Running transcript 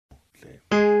botle.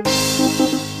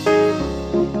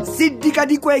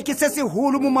 Sidikadikwe ke se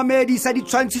seholo mo mamedi sa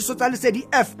ditshwantshiso tsa Lesedi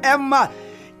FM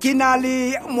ke na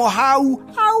le mohau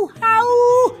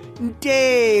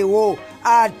Nteo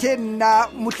a thenna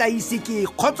mohlaisi ke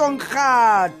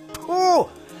Kgotsongkgatho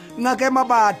ngaka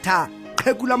Mabatha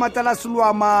qhekula matala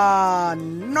Selwama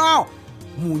no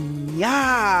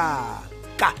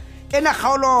Monyaka ena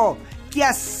kgaolo ke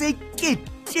ya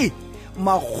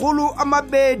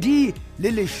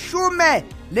 220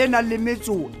 le na le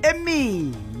metso e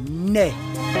mene.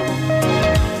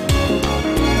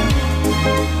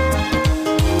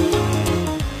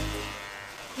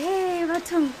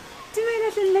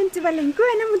 Lenti baleng go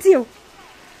wena motsio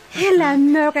hela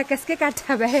nno ka ke ka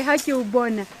thaba he ha ke o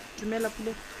bona dumela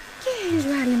pule ke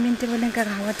jwale mente baleng ka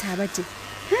ga wa thaba tje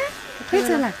ha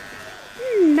etsala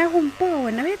nna go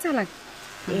mpona wa etsala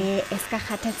eska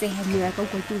kgathatse he mo ya ka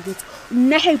go ke botsa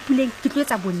nna ha ipuleng ke tlo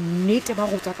etsa bonnete ba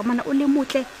go tswa ka mana o le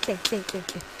motle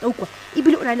o kwa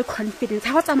ibile o na le confidence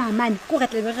ha o tsamaya mane go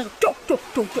retle be re tok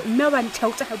mme ba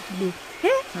nthautsa ha puleng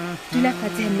dula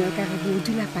fatshe nno ka re bo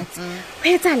dula fatshe wa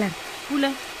etsala pule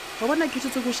go bona ke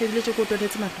tsetse go shebiletse go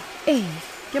tonetse maka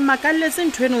ke makalletse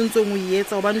ntho eno ntse ngo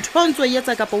yetsa go ba ntho ntse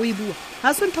yetsa kapa o ibua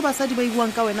ha se ntho basadi ba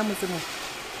ibuang ka wena motsemo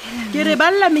ke re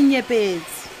balla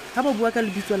menyepetsi ha ba bua ka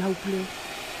lebitso la ho pule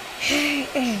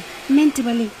mente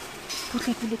baleng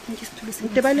botlapile ke se thulose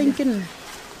te baleng ke nna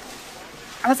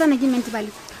a tsana ke mente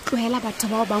baleng tlohela batho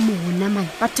bao ba mona man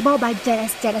batho bao ba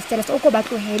jealous o ko ba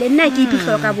tlohele nna ke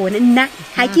iphihlelo ka bona nna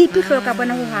ha ke iphihlelo ka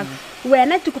bona ho ha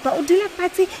wena ke kopa o dile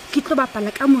fatshe ke tlo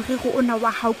bapala ka morego ona wa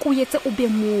hao ko yetse o be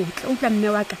motle o tla mme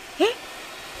wa ka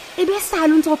e be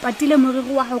salo ntse go patile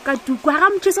morego wa hao ka tuku ga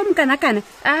mtshisa mkanakana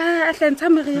a hlentsa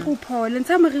morego o phole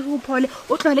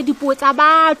o tlohele dipuo tsa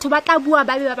batho ba tla bua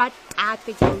ba be ba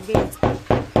tate ke botse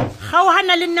ga o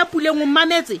hana le nna puleng o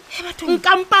mametse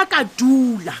nkampa ka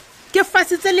dula ke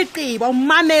fasitse leqeba o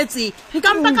mametse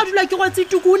nkampa ka dula ke go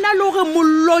tsituku na le gore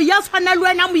mollo ya tshwana le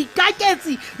wena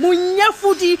moikaketsi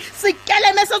monyefudi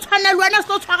sekeleme se tshwana le wena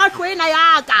se tshwara tlhoena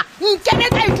yaka nkebe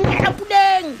ka ithulela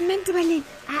puleng mente baleng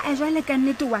a jwale ka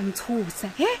nnete wa ntshosa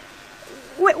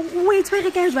o itshwere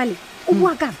ka jwale o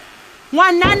bua ka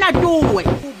ngwanana towe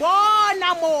o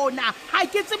bona mona ha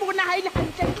ke tsebe bona ha ile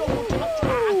hantle tlo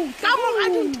ka mora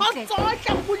dintho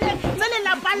tsohle puleng tse le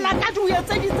lapalla ka di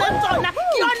etse di tsona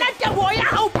ke yona tebo ya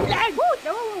hao puleng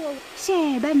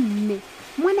sheba mme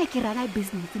mona ke rana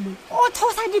business mo o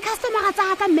thosa di customer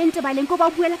tsa ka mente baleng ko ba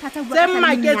buela fatsa bua tse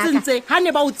maketse ha ne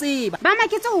ba o tseba ba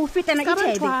maketse ho fetana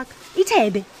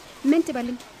ithebe mente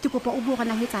baleng ke kopa o bua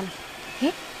gona ho etsala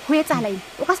ho etsala eng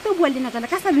o ka se bua le nna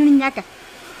ka sa le nyaka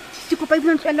ke kopa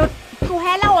ibile ntlwelo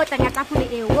tlohela o tla ngata pule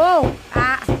e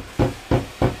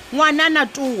ngwanana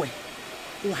towe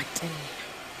wa tella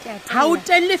ha o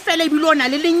telle fela ibile ona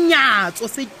le lenyatso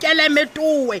se keleme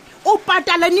towe o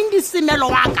patala ning disemelo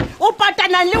wa ka o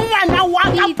patana le ngwana wa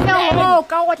ka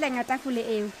ka o tla ngata pule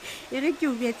e re ke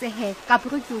o betse he ka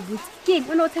pro ke o botse ke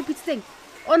o no tshepitseng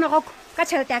o no go ka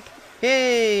tšhelete ya ka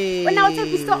o na o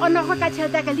tshepisa o no go ka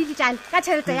tšhelete ya ka le ditjale ka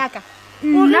tšhelete ya ka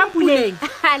nna puleng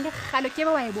le galo ke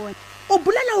ba wa e bona o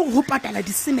bulela go patala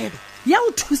disemelo ya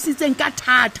o thusitseng ka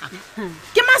thata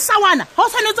ke masawana ha o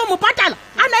tshwanetse mo patala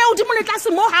ana ya o di mo le tlase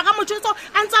mo ha ga motšhetso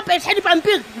a ntsa petla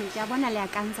dipampiri ke bona le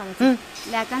akantsha le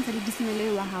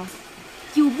disemelo wa hao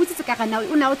ke o butsitse ka gana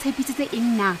o na o tshepisitse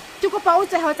eng na ke kopa o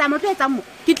tse ha o tsa mo tlo etsa mo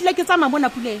ke tle ke tsa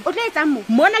mabona puleng o tlo etsa mo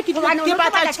mona ke tle ke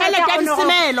batla tšhelete ya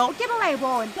disemelo ke ba wa e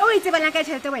bona o itse bana ka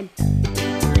tšhelete wena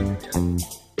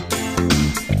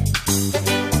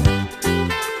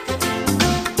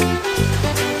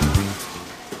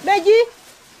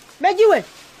Megi we.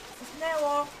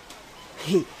 Newo.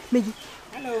 Hey, Megi.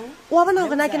 Hello. Wa bona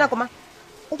gore na ke na koma.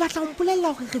 O batla go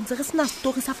mpolella gore re ntse re sena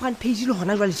story sa front page le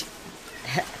hona jwale.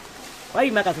 Wa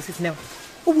imaka se Newo.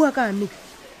 O bua ka mme.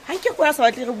 Ha ke go ya sa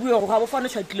batle re bue go ga bo fana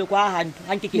tshwatlile kwa hantu.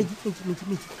 Ha nke ke.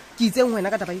 Megi. Ke itseng wena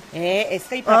ka taba e.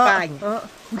 Skype papanya.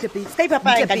 Butle pe. Skype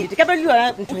papanya ka dite. Ka ba le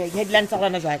yona ntho ya headline tsa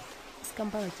rona jwale.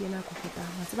 Skampa ba ke na go feta.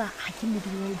 Wa tseba ha ke mo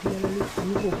dilo le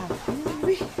go ha.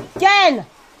 Kena.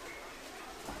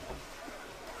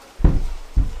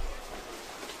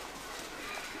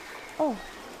 Oh.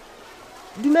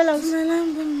 Dumela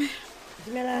bomme.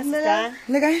 Dumela sta.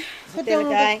 Le kae? Hotel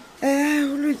kae?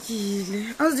 O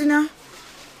lokile. A dina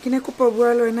ke ne kopa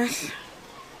bua le wena.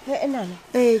 Enana.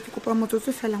 Ke kopa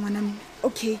motsotso fela ngwana mme.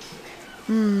 Okay.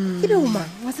 Ke be uma,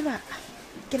 wa tseba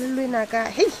ke le lwena ka.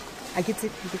 Hey, a ke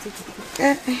tsetse.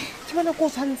 Ke bona go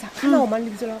tshwantsha kana o mang le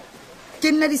bitso la.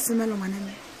 Ke nna disemelo ngwana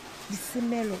mme.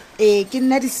 disemelo ke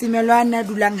nna Disemelo a nna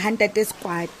dulang Hantate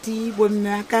Squati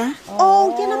Monyaka.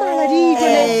 ke na Mahaladijo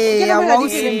ke na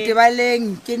Mahaladijo Ntebaleng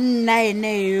ke nna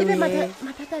ene ebe eo.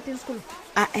 mathata a teng sekolong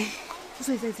o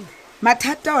so etsetseng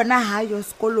Mathata ona ha yo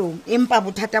sekolong empa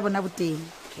bothata bona boteng.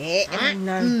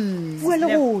 bua le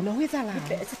rona ho etsalang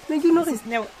ne ke no re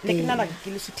ne ke nna ke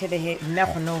le suthelehe nna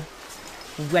kgone ho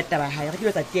bua taba ha re ke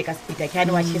tsa tie ka sepita ke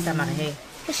ane wa chesa mara he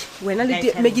wena le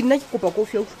me ke nna ke kopa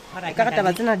kofi o ka ga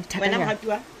taba tsena di wena thata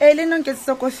mhatua Le nna ke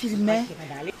tsoko filme.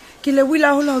 Ke le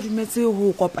buila ho la ho dumetse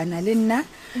ho kopana le nna.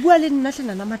 bua le nna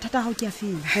hlenana mathata a hao ke a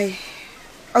feng Hai.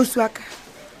 Ausi wa ka.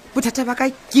 Bothata ba ka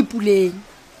ke Puleng.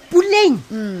 puleng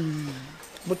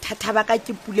Bothata ba ka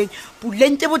ke Puleng.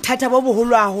 Puleng ke bothata bo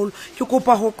boholo haholo. Ke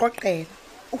kopa ho qoqela.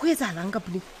 o go etsalang ka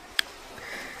puleng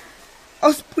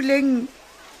Ausi Puleng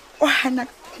o hana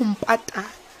ho mpatala.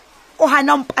 O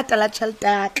hana ho mpatala tjhelete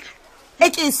ya ka. E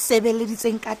ke e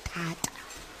sebeleditseng ka thata.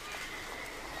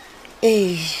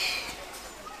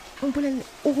 o mpolelle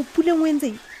o go puleng o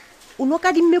entseng o no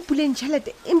ka dimme puleng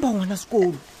tšhelete empa ngwana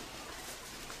sekolo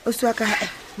Ausi wa ka.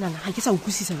 nana ga ke sa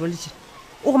utlwisisa jwale tjena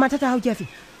o go mathata a gao ke a feng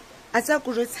A tsa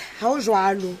ko jwetsa ha o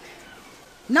jwalo.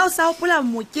 Na o sa hopola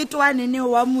mokete wa nene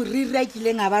wa moriri a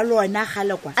kileng a ba le ona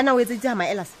gale kwa. ana o etseditse ga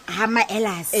maelas Ha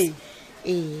maelas. Ee.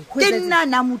 Ho Ke etsahetse- nna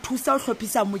na mo thusa o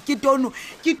hlophisa mokete ono.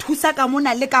 Ke thusa ka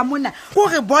mona le ka mona. Go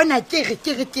re bona ke re.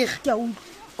 ke a utlwa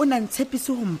O na ntshepise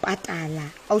ho mpatala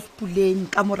Ausi Puleng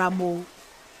ka mora moo.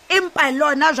 Empa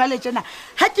lona jwale tjena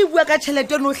ha ke bua ka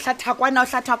tjhelete eno o hlatha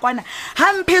kwana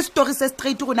ha mphe story se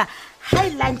straight rona ha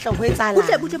ilantle ho etsala.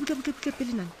 butle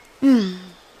pele nana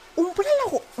o mpolelela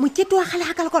go mokete wa gale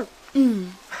ga ka lekolo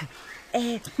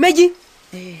megi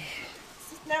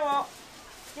sisnewo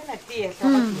ke na tie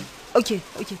okay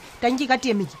tanke ka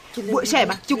tee megi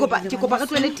sheba ke kopa re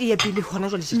tloele tee pele gona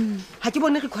jwale tjena ga ke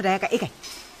bone recorda ya ka e kae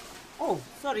oh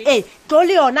sorry tlo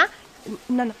le yona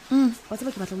nana wa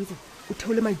tseba ke batla o etse o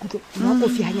theole maikutlo nwa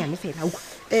kofi hanyane fela o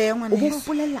ngwana bo heso.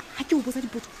 mpolelela ga ke o botsa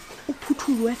dipotso o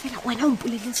phuthuloe fela wena o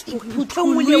mpolelele story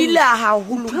Phuthulohile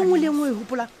haholo. ntho e nngwe le nngwe e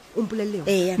hopola o mpolelele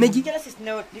Ee, megi ke la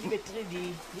sisnewo di battery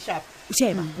di sharp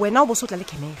sheba wena o bo so tla le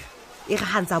camera e re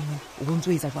ga ntse a bua o bo ntse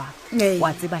o etsa Ee. jwang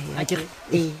wa tseba hela ke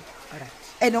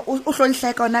Ene o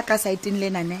hlonhle ka ona ka saeteng le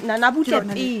nane. nana butle Ke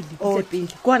lona le- pele Oh, butle pele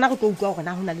ke gona re tlo utlwa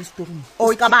gona go na le story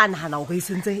Oh, o ka ba nagana gore e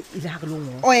sentse e le ga re le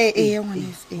ngwe ngwana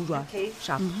heso. jwang Okay.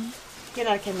 sharp ke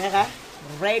na camera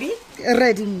ready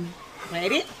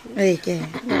Ready. Ke.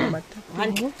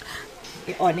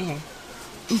 e one he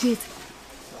ntse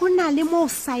go na le mo o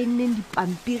signeng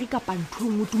dipampiri kapa ntho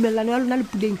ngwe tumellano ya lona le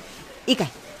puleng e kae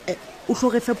o tlo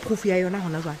re fe proof ya yona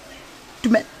gona jwang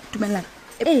Tumellana.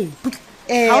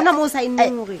 ga ona mo o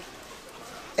signeng gore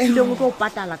puleng o tlo o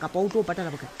patala kapa o tlo o patala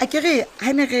bokae A ke re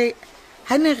ha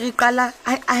ne re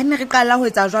qala ho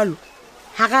etsa jwalo.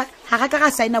 Ha ra ka ga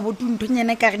signa bo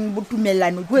nthonyana ka reng bo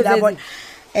tumellano ke la bona.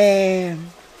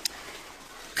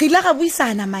 Re ile ga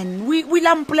buisana man o ile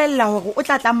a mpolella gore o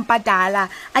tla mpatala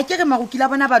a ke re marukile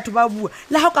bona batho ba bua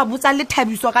le ha o ka botsa le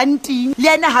Thabiso ka nting le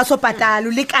ena ha so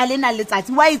patalo le ka lena letsatsi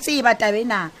wa itseba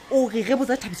tabena o re re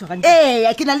botsa Thabiso ka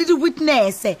ke na le di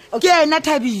witness ke ena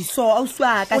Thabiso a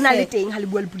uswa ka o na le teng ga le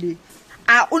bua le puleng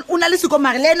o na le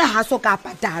sekomare le ena ha so ka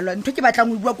patalwa ntho ke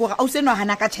batlang ho bua ke gore a o seno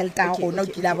hana ka tšhelete ya rona o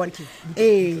kile a bona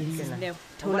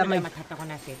theola mai mathata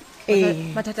gona fela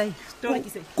mathata story ke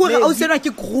se kore a o seno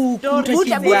ke group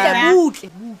butle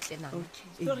na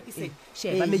story ke se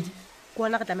sheba medi ke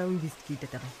ona re tlamaya o investigate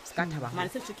taba se ka thaba mane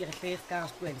se ke re hle ka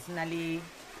school se na le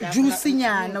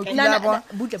juicenyana o kile a bona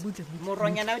butle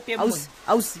moronyana o teng mo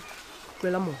ausi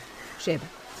tloela moo sheba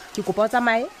ke kopa o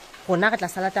tsamaye gona re tla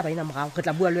sala taba ena morago re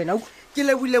tla bua le wena ke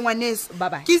lebile ngwaneso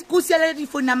Bye-bye. ke o siele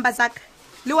di-phone number tsaka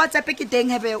le WhatsApp ke teng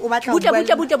hebe o batla ho butle bua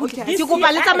le- ke kopa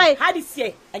le tsamaye ha di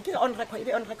sie a ke on record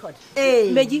on record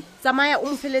Ee. medi tsamaya o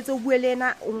mofeletse o bue le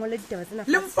ena o ngole ditaba tsena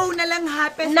le mfouneleng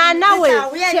hape nana we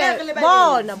Ho yena re le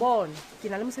babedi. bona ke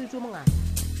na le mosebetsi o mongata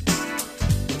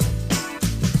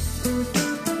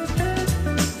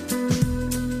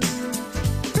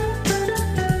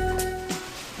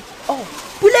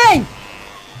puleng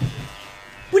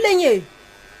e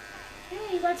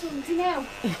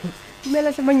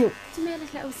dumela tlhamanyeo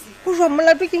go jwa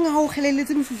molato keng ga o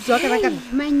kgeleletse mofufutso wa kana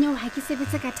manyeo ga ke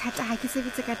sebetse ka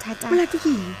thata molato ke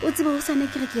eng o tseba o sane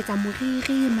ke re ke etsa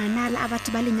moriri manala a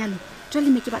batho ba lenyalo jwale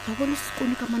me ke batla go le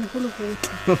sekolo ka mane go le gotle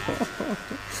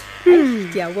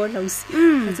ke a bona osi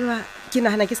a tseba ke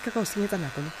nagana ke se ka o senyetsa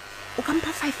nako le o ka mpha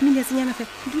 5 minutes nyana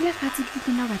fela dula fatshe ke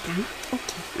dina batlang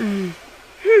okay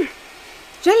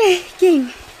jwale keng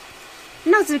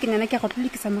nna o tsebe ke nana ke a go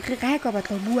tlolekisa moriri ga ya ka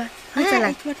batla go bua ke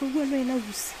batla go bua le wena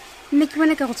osi nne ke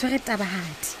bona ka go tshwere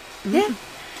tabagadi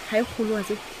ga e kgolo wa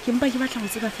tse ke mpa ke batla go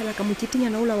tseba fela ka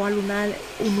moketenyana ola wa lona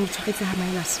o ne o tshwaretse ga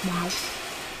maelas wao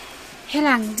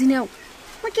helang dineo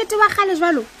mokete wa gale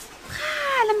jwalo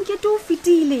gala mokete o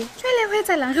fetile jwale go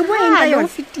etsalang re boeng ka o yona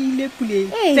fetile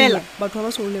puleng Ee. fela batho ba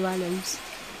ba so lebale ausi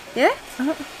e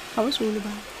ga ba so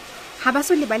lebale ga ba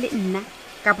so lebale nna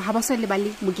kapa ga ba so lebale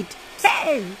mokete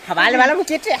ga ba lebala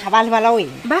mokete ga ba lebala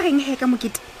wena ba reng he ka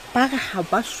mokete ba re ga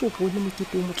ba so bone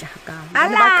mokete o motle ga kang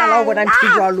Ala, ba kala o bona ntho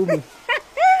jalo mo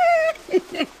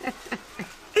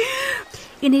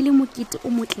e ne le mokete o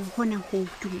motle hona ho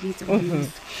dumetse go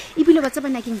ebile ba tseba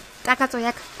nakeng takatso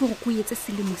ya ka ke go etse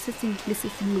selemo se seng le se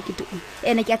seng mokete o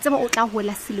ene ke a tseba o tla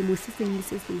hola selemo se seng le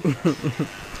se seng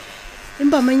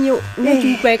empa manyeo nna ke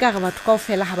utlwa e ka re batho kao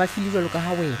fela ga ba file jalo ka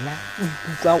ga wena o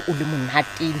utlwa o le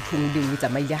monate ntho ngwe le nngwe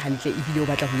tsamaile gantle ebile o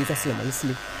batla go etsa selemo le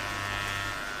selemo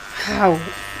gao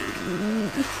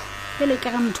fele ka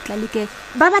ga motho tla leke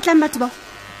ba batlang batho bao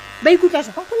ba ikutlwa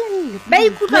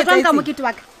jwang ka mokete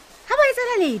wa ka ga ba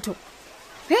etsela letho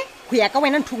go ya ka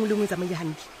wena ntho ngwe le nngwe tsamaile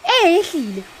gantle ee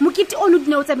ehlile mokete ono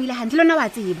dine o tsamaile gantle lona wa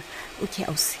tseba okay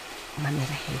ausi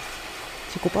mamela hela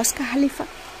ke kopa o se ka halefa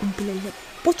o mpolelle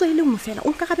potso e le nngwe fela o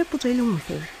nka gabe potso e le nngwe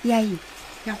fela yae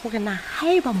ya gore na ga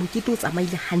e ba mokete o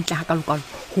tsamaile gantle ga kalokalo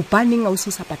go baneng ausi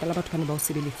o sa patala batho ba ne ba o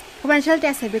sebeletsa gobane tšhelete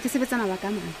ya sebe ke sebetsa mabaka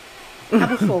a mane a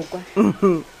bohlokwa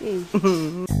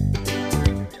ee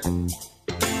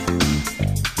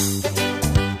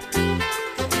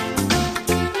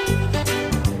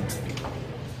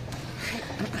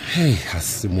hei ga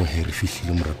se mohe re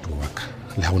fihlile morato wa ka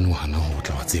le ga o ne o gana go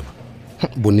tla wa tseba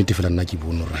bonnete fela nna ke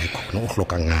bone gore a ikgona o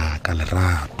tlhoka ngaka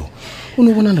lerato o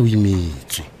ne o bona le o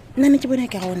imetswe nna ne ke bona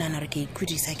ke ga o nana gore ke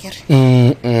ikhudisa kere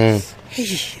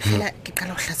fela ke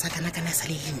qala go tlatsa kana sa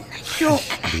le le nna yo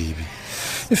baby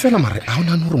e fela mare a o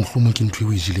nane gore mohlomong ke ntho e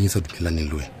o e jeleng e sa dumelaneng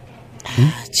le wena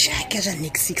tša ke ja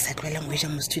next six a tloelang go e ja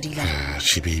mo studila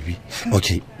she baby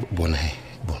okay bona he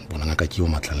bona ngaka ke yo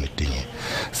matlang le teng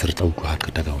se re tla utlwa ga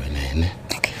qeta ka wena ene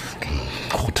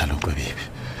go thala utlwa baby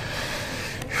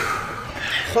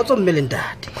khotso mmele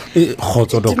ntate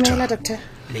khotso doctor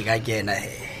le ka kena he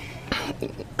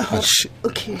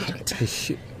okay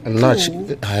nna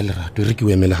ha le rato re ke o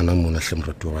emela hana mona hle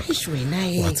morato wa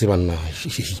wena tseba nna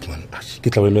man ke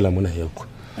tla o emela mona he kwa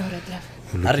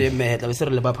a re metla be se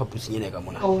re le ba phaposing ene ka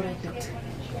mona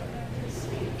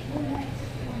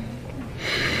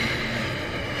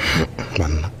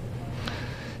banna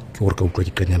ke gore ka utlwa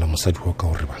ke kanyela mosadi wa ka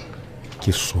gore bana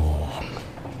ke sona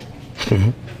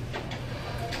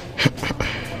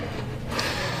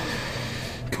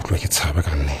ke utlwa ke tshaba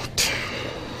ka nnete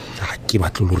ga ke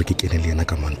batle le gore ke kene le yena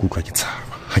ka mane ke utlwa ke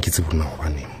tshaba ga ke tse bona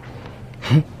gobaneng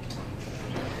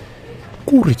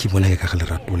kore ke bona ke ka ga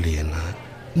lerato le yena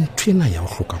ntho ena ya go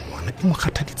hloka ngwana e mo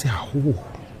kgathaditse gagolo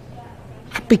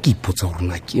gape ke ipotsa gore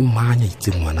na ke manya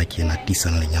itse ngwana ke ena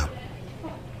tisang lenyalo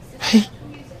hei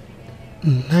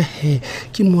nna he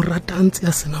ke mo rata ntse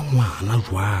a sena ngwana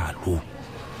jwalo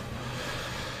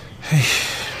hei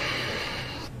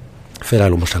fela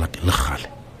lo mohlala ke le gale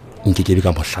nke ke be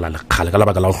ka mohlala le kgale ka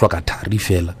lebaka la go hloka thari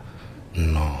fela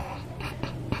no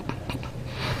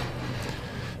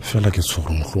fela ke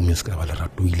tshogore mohlomong se ka ba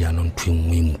lerato ile yana ntho e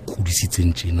nngwe e mo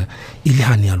kudisitseng tjena ile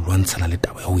ha ne ya lwantshana le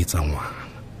taba ya ho etsa ngwana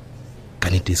ka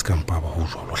nnete se ka mpa ba ho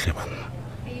jwalo hle banna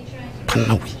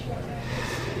banna we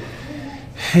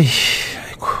hei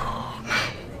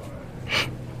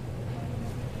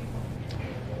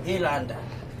elanda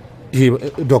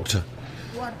doctor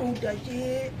wa touta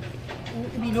ke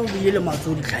bile o bile le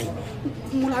matso ditlhai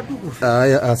molato go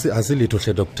a se letho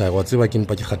hle doctor wa tseba ke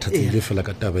mpa ke kgathatsile fela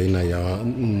ka taba ena ya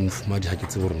mfumadi ha ke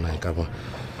tsebe gore na e ka ba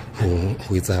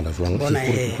go etsahala jwang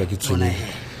ke tshwene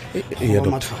ya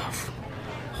doctor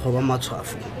go ba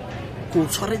matshwafo go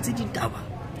tshwaretse ditaba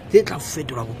le tla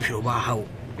fetola bophelo ba hao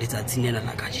letsatsing lena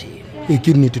la kajeno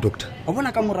ke nnete doctor o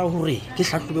bona ka morao hore ke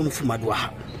hlahlobe mofumadi wa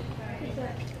hao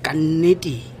ka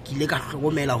nnete ke ile ka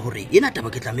hlokomela hore ena taba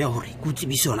ke tlameha hore ke o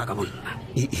tsebise yona ka bonna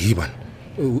bana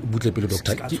butle pele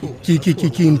doctor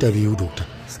ke interview doctor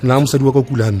na mosadi wa ka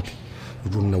kula hampe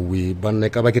bona we banna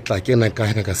ka ba ke tla kena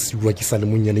ka ka siwa ke sa le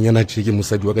monyanenyana tje ke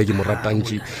mosadi wa ka ke mo ratang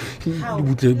tje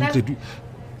butle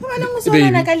bona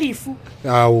mosona ka lefu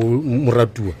ao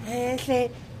moratua hle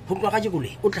ho tloga ka jekole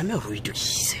o tlameha ho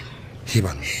itokise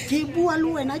bana ke bua le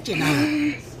wena tjena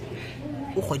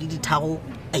o kgodi dithago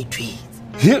a ithwetse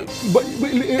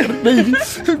baby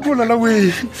bona la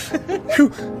we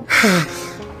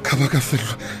ka ba ka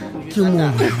fela ke mo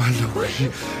bana we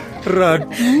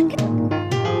ratu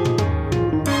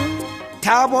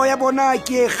thabo ya bona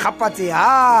ke kgapatse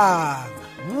ha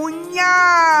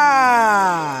Monyaka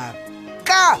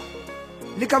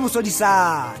le ka mosodisa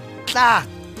tla